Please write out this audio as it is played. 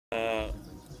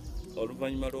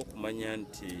Oluvannyuma lw'okumanya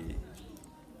nti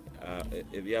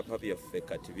ebyapa byaffe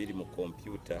kati biri mu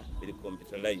computer, biri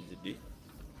computerized,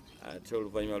 ate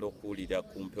oluvannyuma lw'okuwulira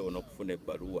ku mpewo n'okufuna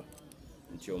ebbaluwa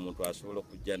nti omuntu asobola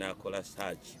okujja n'akola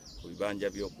search ku bibanja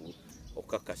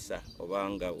by'okukakasa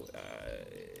obanga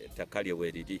ettaka lye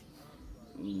weeriri.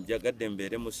 Njagadde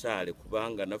mbeere musaale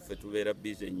kubanga naffe tubeera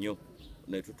bize nnyo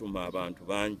ne tutuma abantu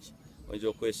bangi. Oyinza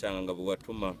okwesanga nga bwe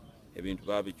watuma ebintu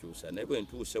baabikyusa, naye bwe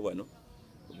ntuuse wano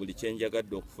buli kye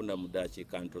njagadde okufuna mu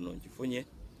ddakiika ntono nkifunye.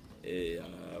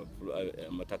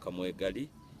 Amataka mwegali,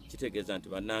 kitegeeza nti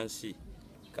bannansi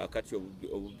kaakati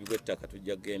obubbi bw'ettaka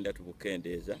tujja kugenda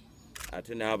tubukendeeza,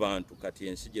 ate n'abantu kati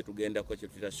ensi gye tugendako kye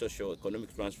tuyita social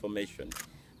economic transformation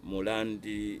mu land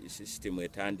system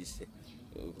etandise,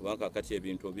 kubanga kati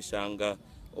ebintu obisanga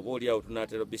oba oliawo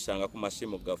tunaatera obisanga ku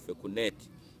masimu gaffe ku neeti,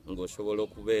 ng'osobola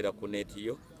okubeera ku neeti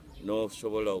yo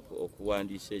n'osobola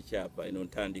okuwandiisa ekyapa eno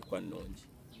ntandikwa nnungi.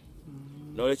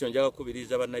 N'olwekyo njaga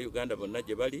kukubiriza bannayuganda bonna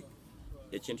gye bali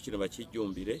ekintu kino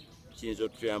bakijjumbire, kiyinza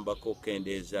otuyambako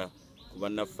okukendeeza ku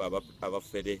bannaffe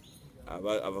abafere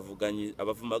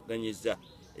abavumaganyiza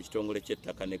ekitongole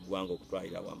ky'ettaka n'eggwanga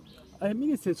okutwalira wamu.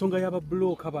 Minisita, ensonga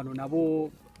y'ababulooka bano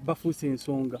nabo bafuuse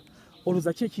ensonga.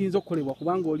 Olowooza ki ekiyinza okukolebwa,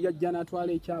 kubanga oli ajja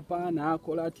n'atwala ekyapa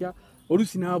n'akola atya,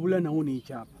 oluusi n'abula nawo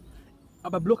n'ekyapa.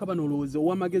 Ababulooka bano olowooza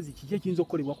ow'amagezi kiki ekiyinza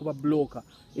okukolebwa ku babulooka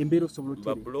embeera osobola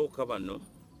otere? Babulooka bano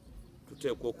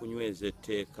tuteekwa okunyweza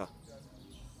etteeka,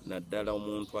 naddala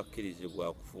omuntu akkirizibwa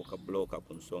okufuuka bulooka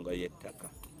ku nsonga y'ettaka.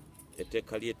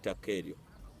 Etteeka ly'ettaka eryo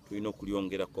tulina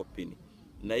okulyongerako ppini,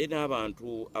 naye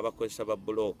n'abantu abakozesa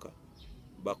babulooka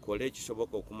bakole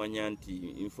ekisoboka okumanya nti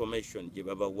information gye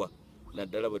babawa,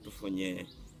 naddala bwe tufunye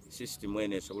system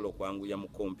eno esobola okwanguya mu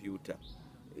kompyuta,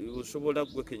 osobola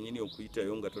gwe kennyini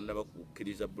okuyitayo nga tonnaba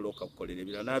kukkiriza bulooka kukolera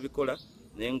ebirala, n'abikola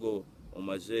naye nga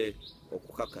omaze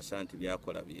okukakasa nti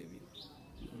byakola byebyo.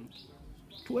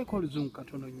 Tuweeko oluzungu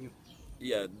katono nnyo.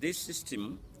 Yeah, this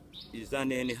system is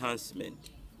an enhancement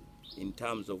in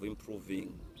terms of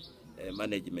improving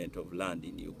management of land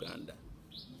in Uganda.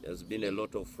 There's been a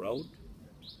lot of fraud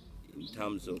in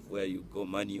terms of where you go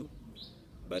manual,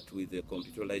 but with the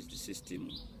computerized system,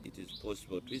 it is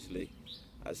possible to easily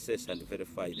assess and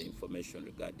verify the information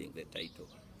regarding the title.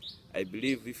 I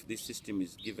believe if this system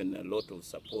is given a lot of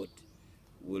support,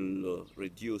 will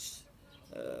reduce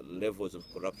levels of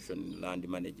corruption in land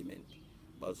management,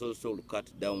 but also will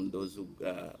cut down those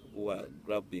who are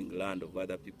grabbing land of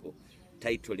other people.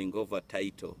 Titling over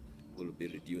title will be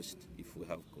reduced if we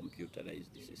have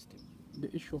computerized system.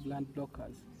 The issue of land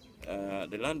blockers.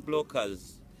 The land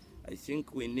blockers, I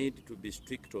think we need to be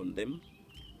strict on them,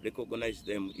 recognize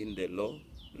them in the law,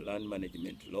 land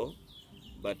management law,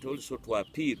 but also to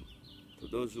appeal to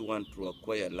those who want to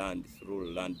acquire land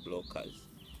through land blockers.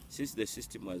 Since the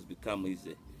system has become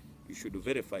easy, you should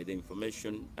verify the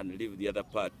information and leave the other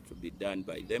part to be done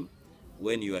by them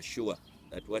when you are sure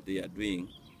that what they are doing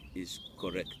is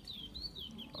correct.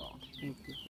 Oh, thank you.